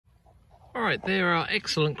Alright, there are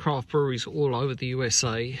excellent craft breweries all over the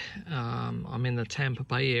USA. I'm in the Tampa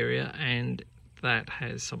Bay area, and that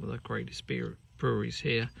has some of the greatest beer breweries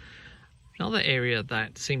here. Another area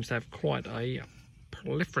that seems to have quite a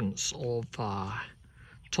proliferance of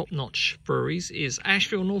top-notch breweries is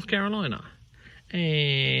Asheville, North Carolina.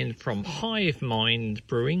 And from Hivemind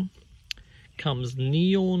Brewing comes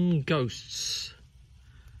Neon Ghosts.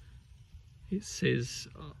 It says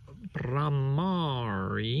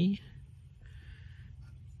Bramari,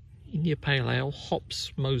 India Pale Ale,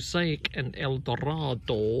 Hops, Mosaic and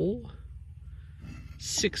Eldorado,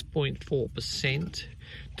 6.4%.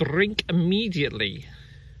 Drink immediately.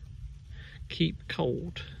 Keep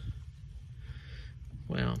cold.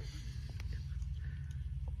 Well,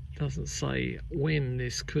 doesn't say when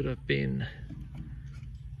this could have been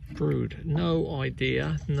brewed. No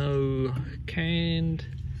idea. No canned.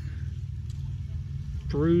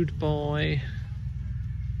 Brewed by.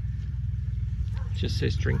 Just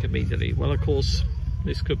says drink immediately. Well, of course,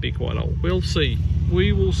 this could be quite old. We'll see.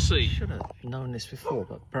 We will see. Should have known this before,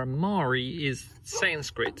 but Brahmari is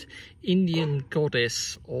Sanskrit, Indian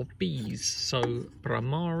goddess of bees. So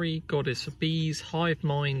Brahmari, goddess of bees,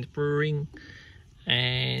 Hivemind Brewing,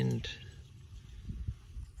 and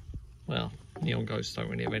well, Neon Ghosts don't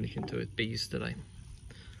really have anything to do with bees today.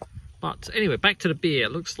 But anyway, back to the beer.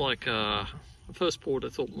 It looks like the first poured I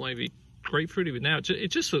thought maybe grapefruity, but now it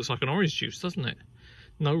just looks like an orange juice, doesn't it?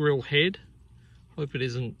 No real head. Hope it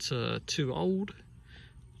isn't too old,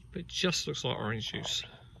 but it just looks like orange juice.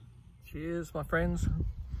 Cheers, my friends.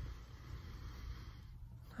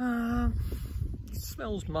 It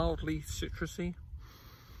smells mildly citrusy.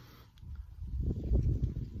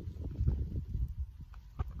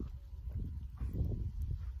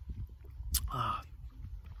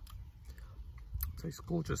 Tastes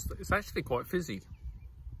gorgeous. It's actually quite fizzy,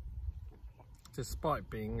 despite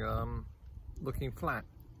being looking flat.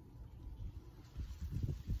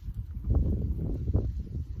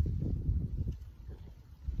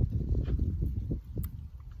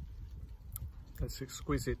 That's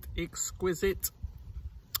exquisite. Exquisite,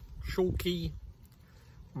 chalky,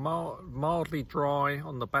 mildly dry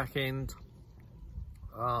on the back end.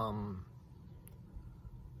 Yeah,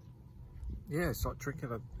 it's like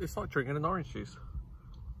drinking an orange juice.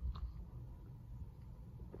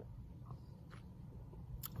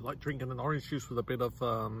 I like drinking an orange juice with a bit of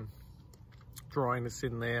dryness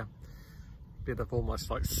in there, bit of almost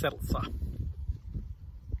like seltzer.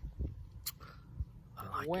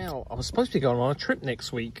 Well, I was supposed to be going on a trip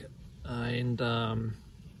next week and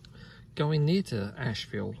going near to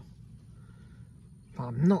Asheville, but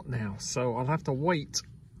I'm not now, so I'll have to wait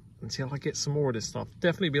until I get some more of this stuff.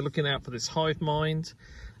 Definitely be looking out for this Hivemind.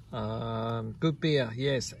 Good beer,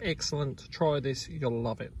 yes, excellent. Try this, you'll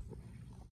love it.